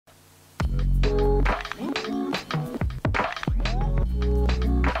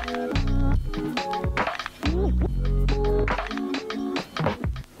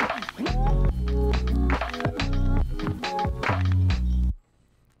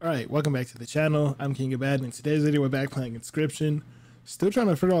Alright, welcome back to the channel. I'm King Abaddon. In today's video, we're back playing Inscryption. Still trying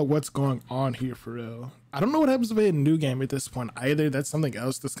to figure out what's going on here for real. I don't know what happens if I hit a new game at this point either. That's something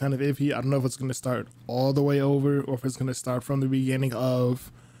else that's kind of iffy. I don't know if it's going to start all the way over or if it's going to start from the beginning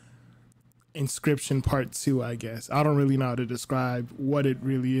of Inscryption Part 2, I guess. I don't really know how to describe what it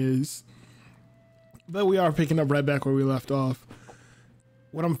really is. But we are picking up right back where we left off.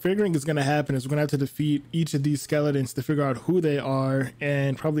 What I'm figuring is going to happen is we're going to have to defeat each of these skeletons to figure out who they are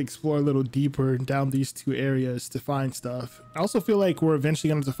and probably explore a little deeper down these two areas to find stuff. I also feel like we're eventually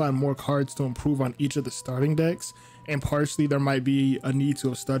going to have to find more cards to improve on each of the starting decks, and partially there might be a need to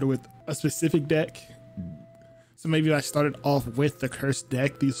have started with a specific deck. So maybe if I started off with the cursed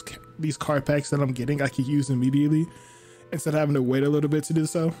deck, these card packs that I'm getting I could use immediately instead of having to wait a little bit to do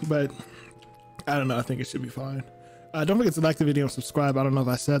so. But I don't know, I think it should be fine. Don't forget to like the video and subscribe. I don't know if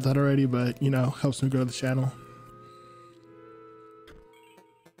I said that already, but you know, helps me grow the channel.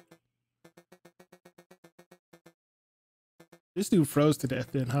 This dude froze to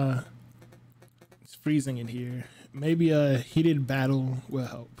death then, huh? It's freezing in here. Maybe a heated battle will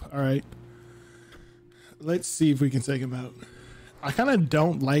help. All right, let's see if we can take him out. I kind of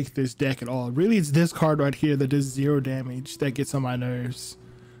don't like this deck at all. Really, it's this card right here that does 0 damage that gets on my nerves.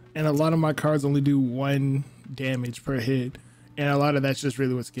 And a lot of my cards only do 1 damage per hit, and a lot of that's just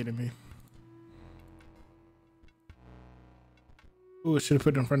really what's getting me. Ooh, I should have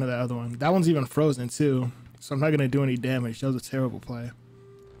put it in front of the other one. That one's even frozen too, so I'm not gonna do any damage. That was a terrible play.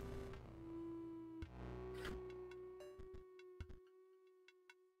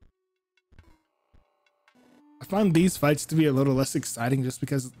 I find these fights to be a little less exciting just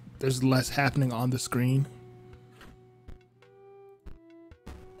because there's less happening on the screen.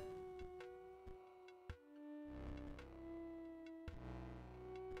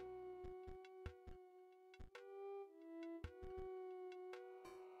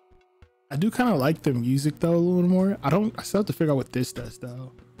 I do kind of like the music though a little more. I still have to figure out what this does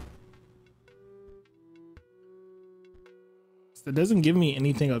though. So it doesn't give me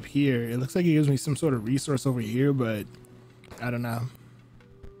anything up here. It looks like it gives me some sort of resource over here, but I don't know.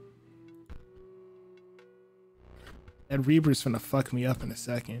 That Reaper's finna fuck me up in a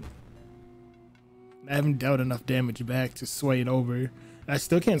second. I haven't dealt enough damage back to sway it over. And I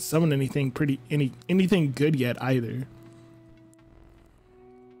still can't summon anything anything good yet either.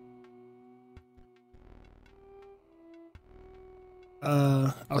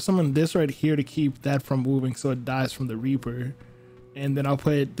 I'll summon this right here to keep that from moving so it dies from the Reaper, and then I'll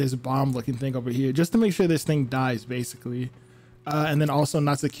put this bomb looking thing over here just to make sure this thing dies basically, and then also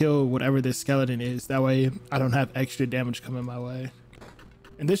not to kill whatever this skeleton is, that way I don't have extra damage coming my way.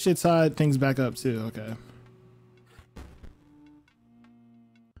 And this shit's hide things back up too. Okay,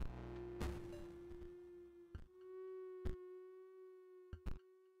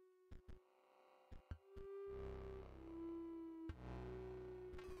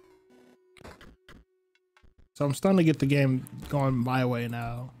 so I'm starting to get the game going my way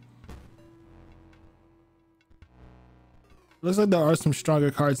now. Looks like there are some stronger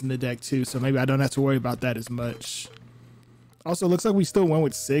cards in the deck too, so maybe I don't have to worry about that as much. Also, looks like we still went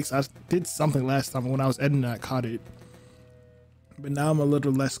with 6. I did something last time when I was editing, I caught it. But now I'm a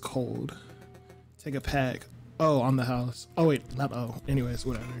little less cold. Take a pack. Oh, on the house. Oh wait, not oh. Anyways,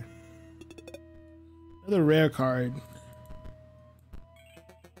 whatever. Another rare card.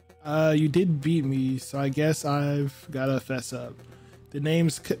 You did beat me, so I guess I've gotta fess up. The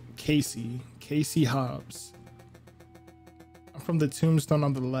name's Casey Hobbs. I'm from the tombstone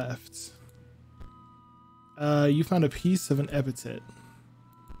on the left. You found a piece of an epithet.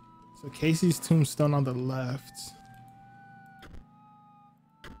 So Casey's tombstone on the left.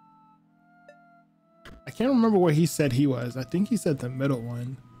 I can't remember where he said he was. I think he said the middle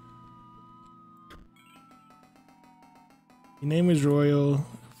one. Your name is Royal.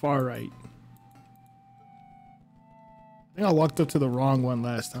 Far right. I think I walked up to the wrong one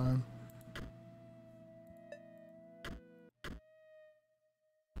last time.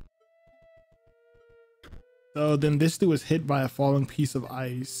 So then this dude was hit by a falling piece of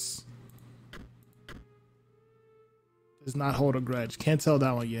ice. Does not hold a grudge. Can't tell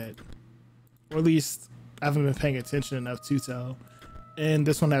that one yet. Or at least I haven't been paying attention enough to tell. And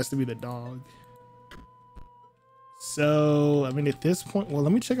this one has to be the dog. So, I mean, at this point, well,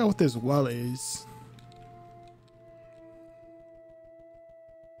 let me check out what this well is.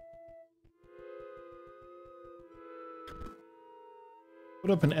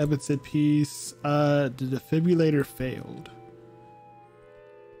 Put up an epithet piece. The defibrillator failed.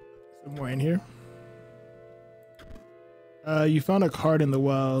 Somewhere in here. You found a card in the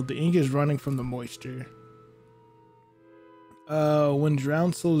well. The ink is running from the moisture. When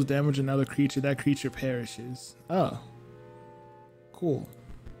drowned souls damage another creature, that creature perishes. Oh, cool.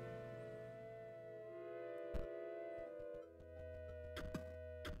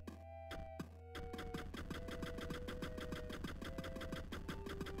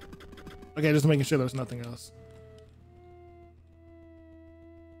 Okay, just making sure there's nothing else.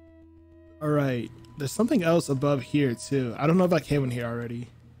 All right, there's something else above here too. I don't know if I came in here already.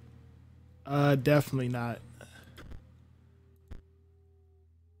 Definitely not.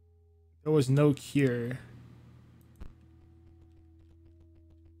 There was no cure.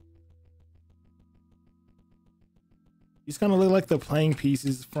 These kind of look like the playing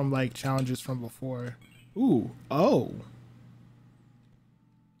pieces from like challenges from before. Ooh, oh.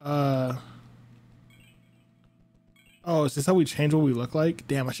 Oh, is this how we change what we look like?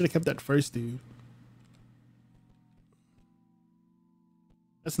 Damn, I should have kept that first dude.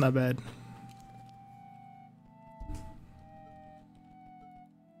 That's not bad.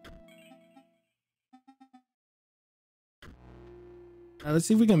 Now let's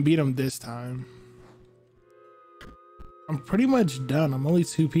see if we can beat him this time. I'm pretty much done. I'm only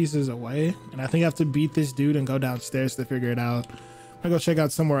 2 pieces away, and I think I have to beat this dude and go downstairs to figure it out. I'm gonna go check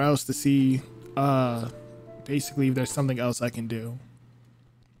out somewhere else to see basically if there's something else I can do.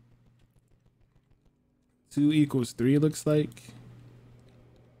 2 equals 3, it looks like.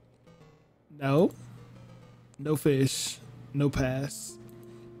 No. No fish. No pass.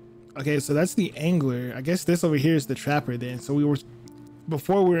 Okay, so that's the angler. I guess this over here is the trapper then. So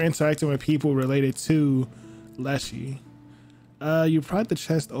before we were interacting with people related to Leshy. You pried the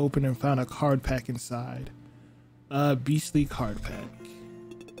chest open and found a card pack inside. Beastly card pack.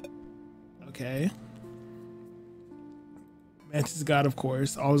 Okay. Mantis God, of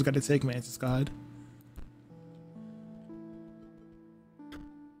course. Always got to take Mantis God.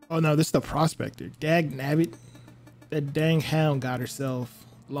 Oh no, this is the prospector. Dag nabbit. That dang hound got herself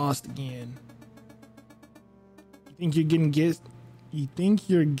lost again. You think you're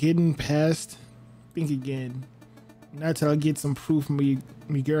getting past? Think again. Not till I get some proof from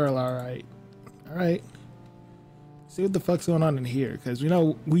me girl, alright. Alright. See what the fuck's going on in here, because we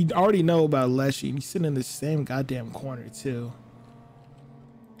already know about Leshy, and he's sitting in the same goddamn corner too.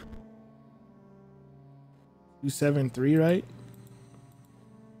 273, right?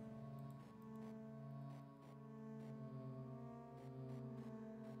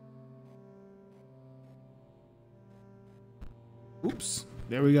 Oops,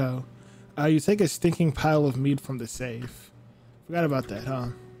 there we go. You take a stinking pile of meat from the safe. Forgot about that, huh?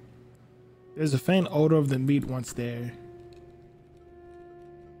 There's a faint odor of the meat once there.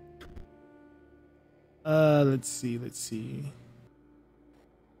 Let's see.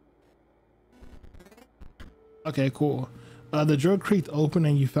 Okay, cool. The drawer creaked open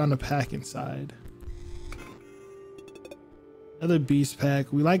and you found a pack inside. Another beast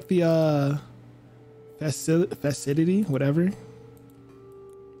pack. We like the festivity, whatever.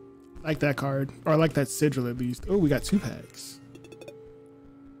 Like that card, or I like that sigil at least. Oh, we got 2 packs.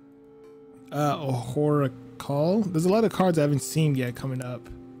 A horror call. There's a lot of cards I haven't seen yet coming up,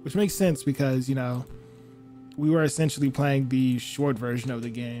 which makes sense because we were essentially playing the short version of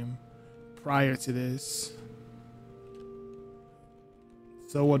the game prior to this.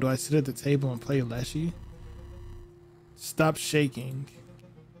 So what, do I sit at the table and play Leshy? Stop shaking.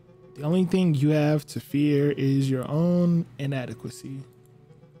 The only thing you have to fear is your own inadequacy.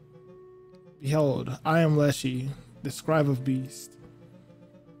 Behold, I am Leshy, the scribe of beast.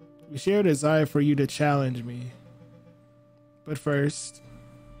 We share a desire for you to challenge me. But first,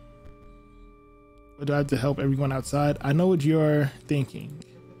 would I have to help everyone outside? I know what you're thinking.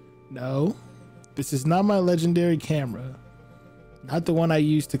 No, this is not my legendary camera. Not the one I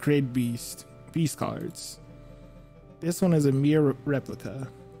used to create beast cards. This one is a mere replica.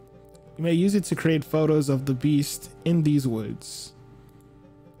 You may use it to create photos of the beast in these woods.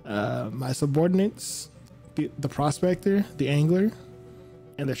 My subordinates, the prospector, the angler,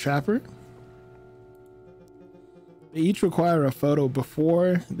 and the trapper, they each require a photo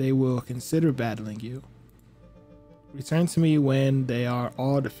before they will consider battling you. Return to me when they are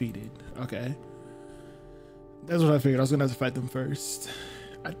all defeated. Okay. That's what I figured. I was gonna have to fight them first.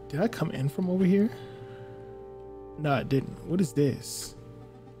 Did I come in from over here? No, I didn't. What is this?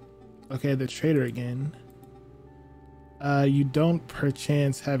 Okay, the trader again. You don't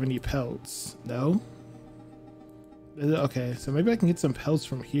perchance have any pelts? No? Okay, so maybe I can get some pelts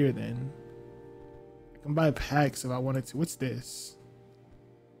from here then. I can buy packs if I wanted to. What's this?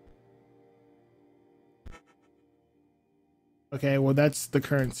 Okay, well that's the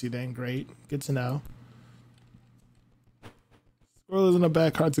currency then. Great. Good to know. Scroll isn't a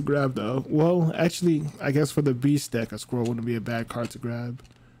bad card to grab though. Well, actually, I guess for the beast deck, a scroll wouldn't be a bad card to grab.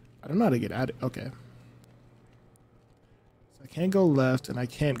 I don't know how to get at it. Okay. So I can't go left and I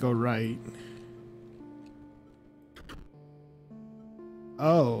can't go right.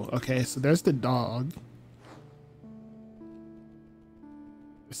 Oh, okay. So there's the dog.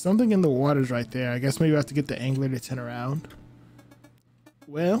 There's something in the waters right there. I guess maybe I have to get the angler to turn around.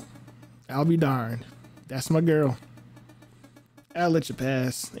 Well, I'll be darned. That's my girl. I'll let you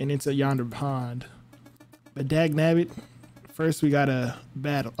pass and into yonder pond. But dagnabbit, first we gotta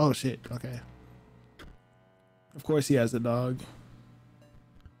battle. Oh shit, okay. Of course he has the dog.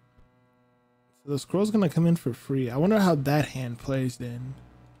 So the scroll's gonna come in for free. I wonder how that hand plays then.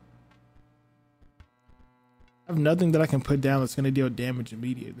 I have nothing that I can put down that's gonna deal damage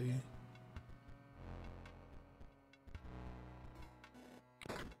immediately.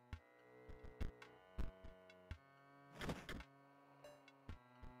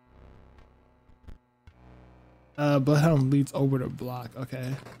 Bloodhound leads over to block.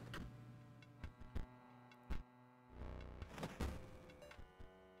 Okay.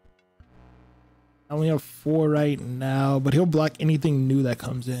 I only have 4 right now, but he'll block anything new that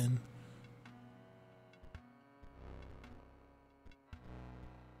comes in.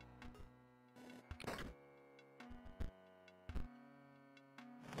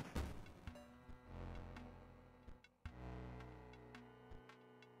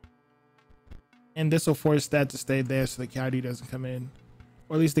 And this will force that to stay there so the coyote doesn't come in.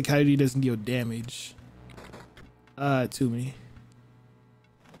 Or at least the coyote doesn't deal damage to me.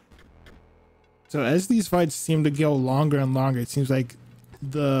 So as these fights seem to go longer and longer, it seems like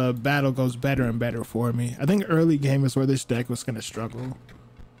the battle goes better and better for me. I think early game is where this deck was going to struggle.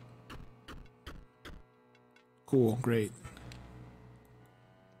 Cool, great.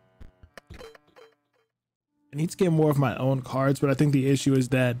 I need to get more of my own cards, but I think the issue is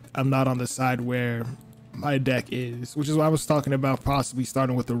that I'm not on the side where my deck is, which is why I was talking about possibly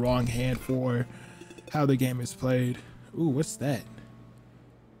starting with the wrong hand for how the game is played. Ooh, what's that?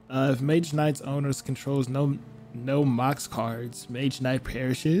 If Mage Knight's owners controls no Mox cards, Mage Knight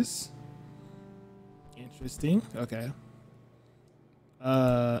perishes. Interesting. Okay.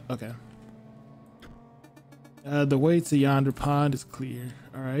 Okay. The way to yonder pond is clear.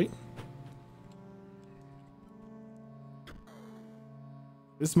 All right.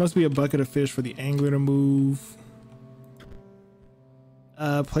 This must be a bucket of fish for the angler to move.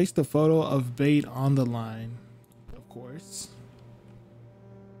 Place the photo of bait on the line. Of course.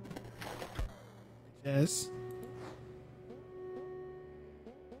 Yes.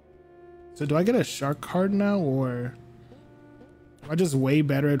 So do I get a shark card now, or am I just way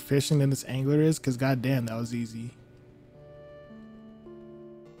better at fishing than this angler is? Because goddamn, that was easy.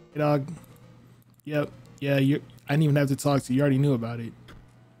 Hey dog. Yep. Yeah, I didn't even have to talk to you. You already knew about it.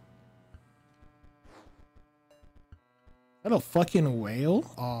 Is that a fucking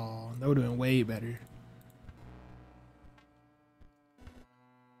whale? Oh, that would have been way better.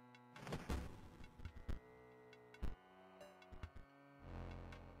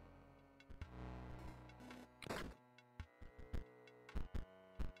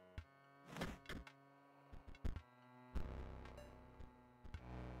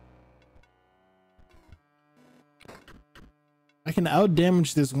 I can out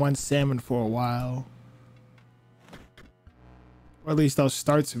damage this one salmon for a while. Or at least I'll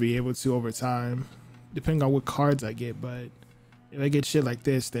start to be able to over time, depending on what cards I get. But if I get shit like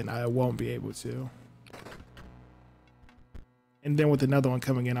this, then I won't be able to. And then with another one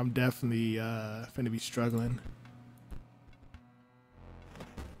coming in, I'm definitely finna be struggling.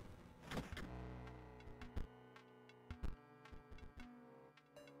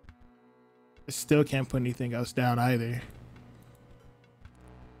 I still can't put anything else down either.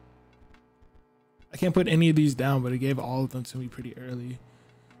 I can't put any of these down, but it gave all of them to me pretty early.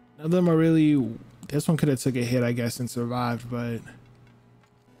 None of them are really... This one could have took a hit, I guess, and survived, but...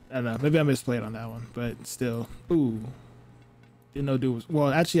 I don't know. Maybe I misplayed on that one, but still. Ooh. Didn't know dude was...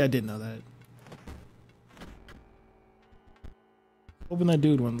 Well, actually, I did know that. Hoping that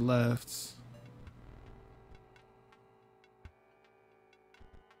dude went left.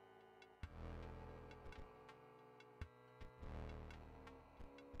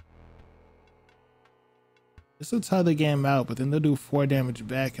 This will tie the game out, but then they'll do 4 damage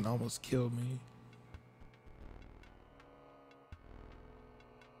back and almost kill me.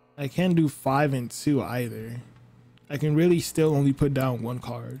 I can't do 5 and 2 either. I can really still only put down 1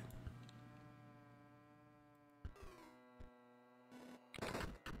 card.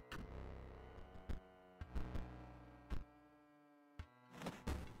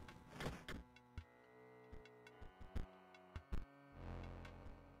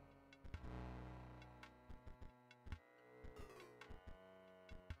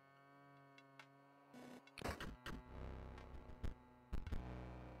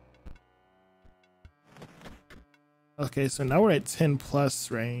 Okay, so now we're at 10 plus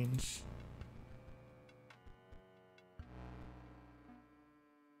range.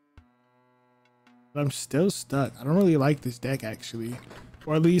 But I'm still stuck. I don't really like this deck actually.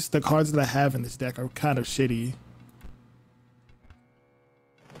 Or at least the cards that I have in this deck are kind of shitty.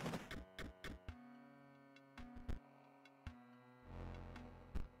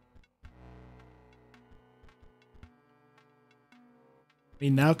 I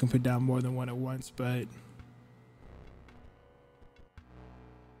mean, now I can put down more than one at once, but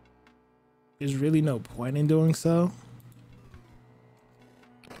there's really no point in doing so.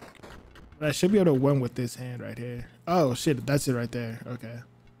 But I should be able to win with this hand right here. Oh shit, that's it right there. Okay.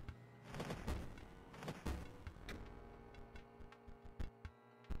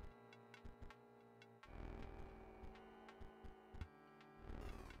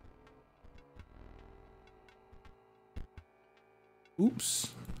 Oops.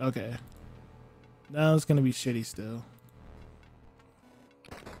 Okay. Now it's gonna be shitty still.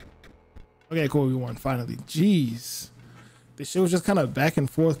 Okay, cool. We won finally. Jeez. This shit was just kind of back and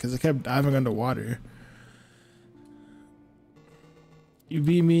forth because it kept diving underwater. You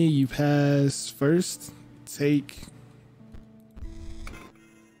beat me. You pass first. Take.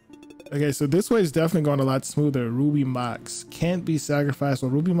 Okay, so this way is definitely going a lot smoother. Ruby Mox can't be sacrificed.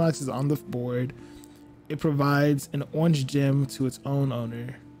 While Ruby Mox is on the board, it provides an orange gem to its own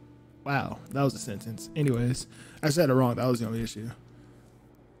owner. Wow, that was a sentence. Anyways, I said it wrong. That was the only issue.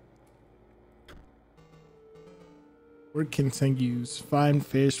 Work continues. Find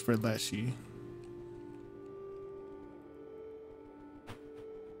fish for Leshy.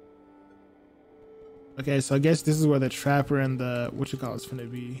 Okay, so I guess this is where the trapper and the is gonna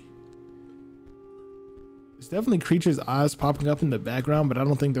be. There's definitely creatures' eyes popping up in the background, but I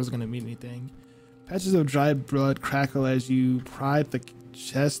don't think those are gonna mean anything. Patches of dry blood crackle as you pry the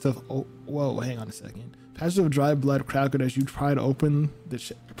chest of. Oh, whoa, hang on a second. Patches of dry blood crackled as you pried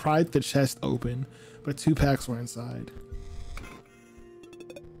the chest open, but 2 packs were inside.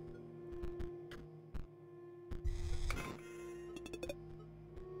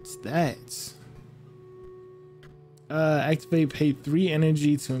 What's that? Activate, pay 3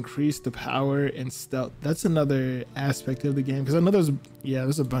 energy to increase the power and stealth. That's another aspect of the game because I know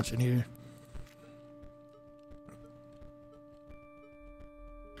there's a bunch in here.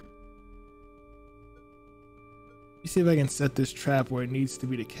 Let me see if I can set this trap where it needs to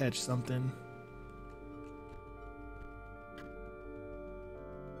be to catch something.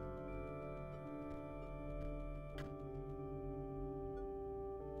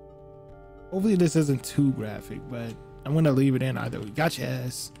 Hopefully this isn't too graphic, but I'm gonna leave it in either way. Gotcha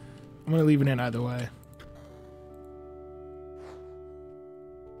ass. I'm gonna leave it in either way.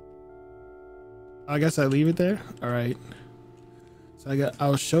 I guess I leave it there. All right. So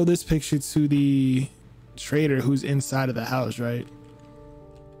I'll show this picture to the trader who's inside of the house, right?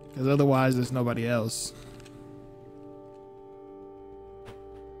 Because otherwise there's nobody else.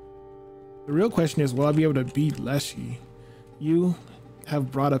 The real question is, will I be able to beat Leshy? You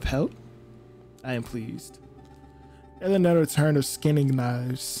have brought up help? I am pleased. And another turn of skinning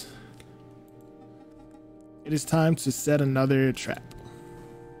knives. It is time to set another trap.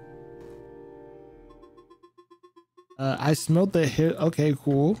 I smelled the hit. Okay,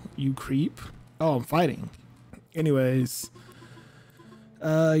 cool. You creep. Oh, I'm fighting. Anyways.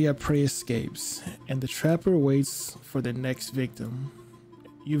 Yeah, prey escapes. And the trapper waits for the next victim.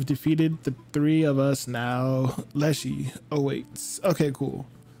 You've defeated the 3 of us now. Leshy awaits. Okay, cool.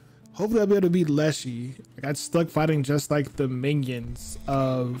 Hopefully I'll be able to beat Leshy. I got stuck fighting just like the minions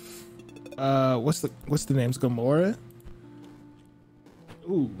of what's the name's Glamora?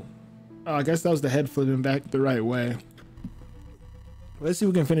 Ooh. Oh, I guess that was the head flipping back the right way. Let's see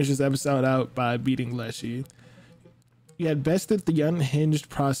if we can finish this episode out by beating Leshy. You had bested the unhinged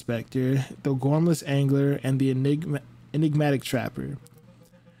prospector, the gormless angler, and the enigmatic trapper.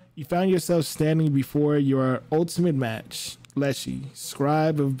 You found yourself standing before your ultimate match, Leshy,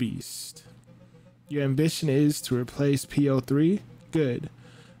 Scribe of Beast. Your ambition is to replace PO3? Good.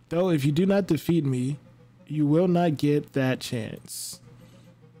 Though if you do not defeat me, you will not get that chance.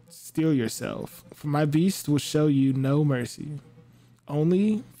 Steel yourself, for my beast will show you no mercy.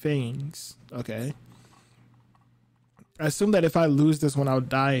 Only fangs. Okay. I assume that if I lose this one, I'll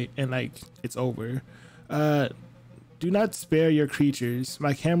die and like it's over. Do not spare your creatures.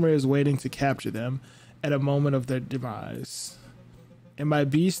 My camera is waiting to capture them at a moment of their demise. And my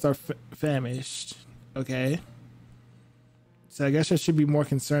beasts are famished. Okay. So I guess I should be more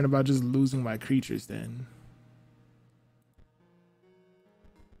concerned about just losing my creatures then.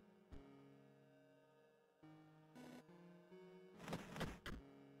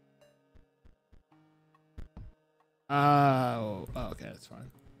 Oh, okay, that's fine.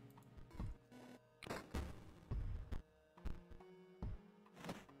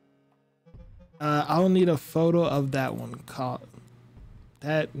 I'll need a photo of that one.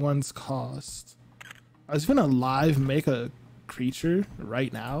 That one's cost. I was gonna live make a creature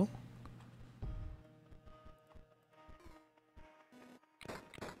right now.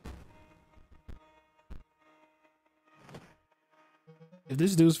 If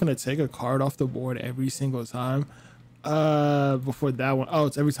this dude's gonna take a card off the board every single time, before that one, oh,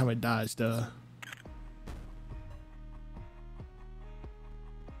 it's every time it dies, duh.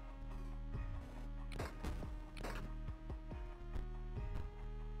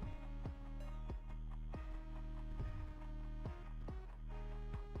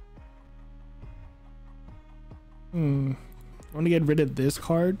 I want to get rid of this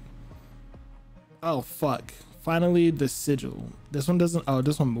card. Oh fuck. Finally, the sigil. This one doesn't, oh,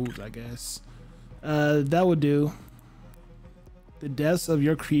 this one moves, I guess. That would do. The deaths of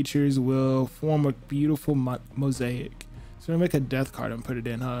your creatures will form a beautiful mosaic. So I'm gonna make a death card and put it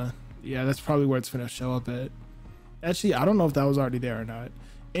in, huh? Yeah, that's probably where it's gonna show up at. Actually, I don't know if that was already there or not.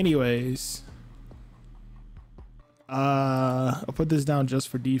 Anyways. I'll put this down just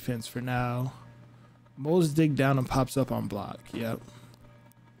for defense for now. Moles dig down and pops up on block. Yep.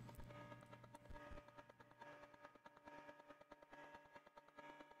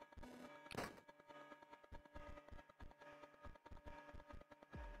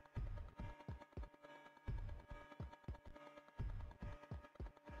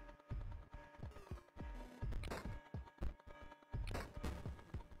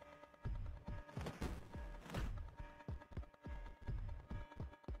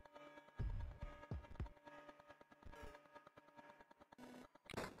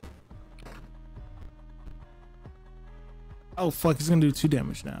 Oh fuck, he's gonna do 2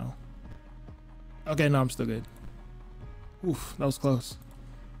 damage now. Okay, no, I'm still good. Oof, that was close.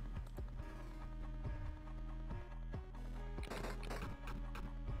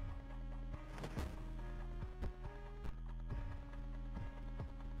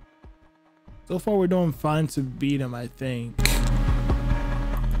 So far we're doing fine to beat him, I think.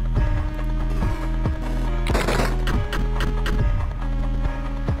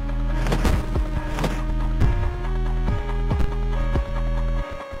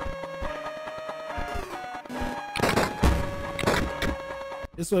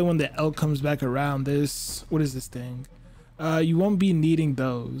 This way when the elk comes back around, this, what is this thing? You won't be needing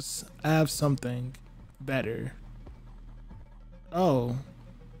those. I have something better. Oh,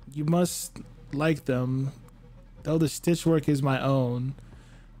 you must like them, though the stitch work is my own.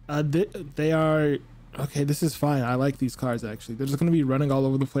 They are, okay, this is fine. I like these cards actually. They're just gonna be running all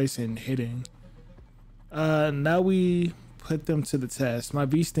over the place and hitting. Now we put them to the test. My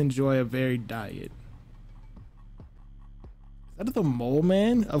beasts enjoy a varied diet. Is that the mole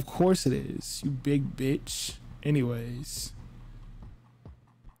man? Of course it is, you big bitch. Anyways.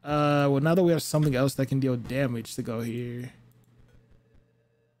 Well, now that we have something else that can deal damage to go here.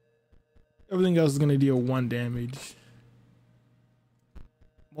 Everything else is gonna deal 1 damage.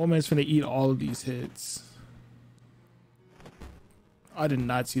 Mole man's gonna eat all of these hits. I did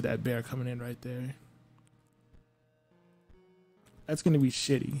not see that bear coming in right there. That's gonna be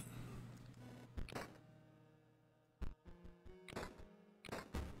shitty.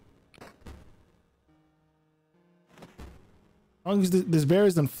 As long as this bear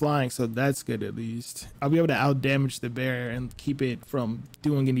isn't flying, so that's good at least. I'll be able to out damage the bear and keep it from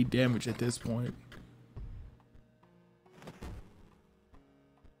doing any damage at this point.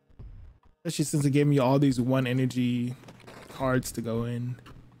 Especially since it gave me all these 1 energy cards to go in.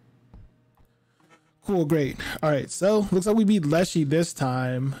 Cool, great. Alright, so looks like we beat Leshy this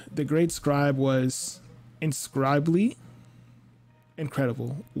time. The great scribe was inscribably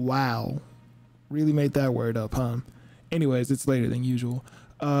incredible. Wow. Really made that word up, huh? Anyways, it's later than usual.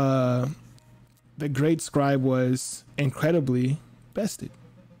 The great scribe was incredibly bested.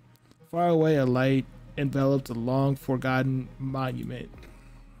 Far away, a light enveloped a long forgotten monument.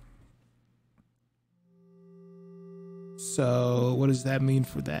 So, what does that mean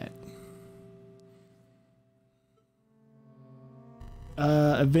for that?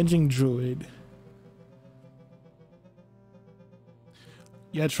 Avenging Druid.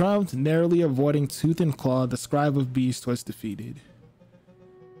 You had triumphed, narrowly avoiding tooth and claw. The scribe of beast was defeated.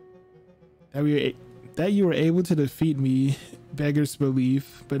 That you were able to defeat me beggars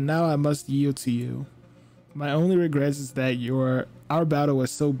belief, but now I must yield to you. My only regret is that our battle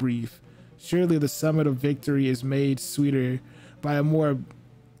was so brief. Surely the summit of victory is made sweeter by a more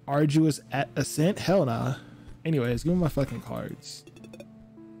arduous ascent. Hell nah. Anyways, give me my fucking cards.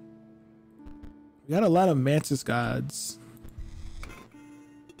 We got a lot of Mantis gods.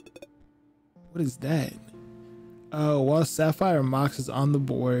 What is that? Oh, while Sapphire Mox is on the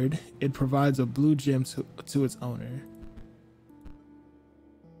board, it provides a blue gem to its owner.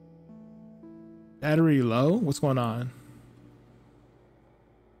 Battery low? What's going on?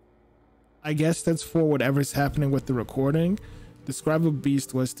 I guess that's for whatever's happening with the recording. Describe a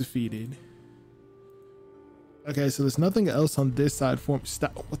beast was defeated. Okay, so there's nothing else on this side for me.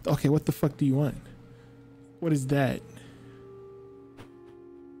 Stop. Okay, what the fuck do you want? What is that?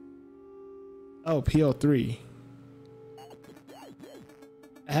 Oh, PO3.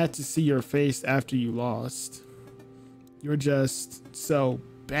 I had to see your face after you lost. You're just so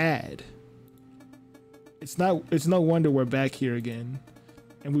bad. It's no wonder we're back here again.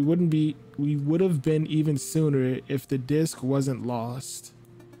 And we would have been even sooner if the disc wasn't lost.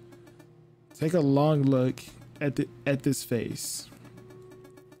 Take a long look at this face,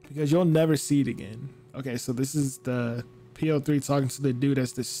 because you'll never see it again. Okay, so this is the PO3 talking to the dude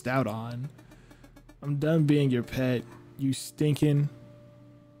that's the stout on. I'm done being your pet, you stinking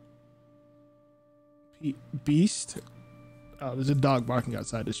beast. Oh, there's a dog barking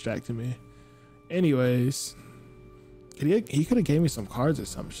outside distracting me. Anyways, he could have gave me some cards or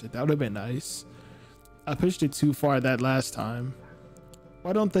some shit. That would have been nice. I pushed it too far that last time.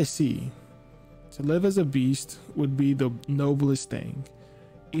 Why don't they see? To live as a beast would be the noblest thing.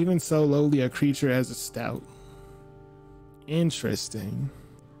 Even so lowly a creature as a stout. Interesting.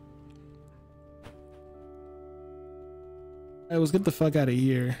 Hey, let's get the fuck out of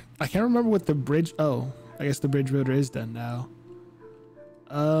here. I can't remember what the bridge... Oh, I guess the bridge builder is done now.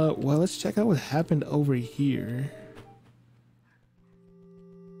 Well, let's check out what happened over here.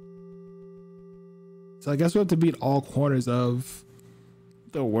 So I guess we have to beat all corners of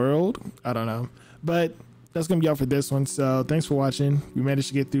the world. I don't know, but that's gonna be all for this one. So thanks for watching. We managed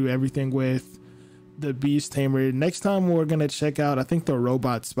to get through everything with the beast tamer. Next time we're gonna check out, I think, the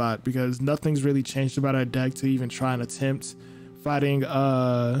robot spot, because nothing's really changed about our deck to even try and attempt fighting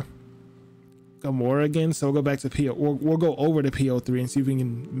Glamora again. So we'll go back to PO. We'll go over to PO3 and see if we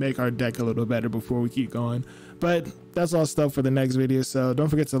can make our deck a little better before we keep going. But that's all stuff for the next video. So don't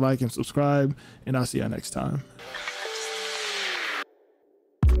forget to like and subscribe, and I'll see y'all next time.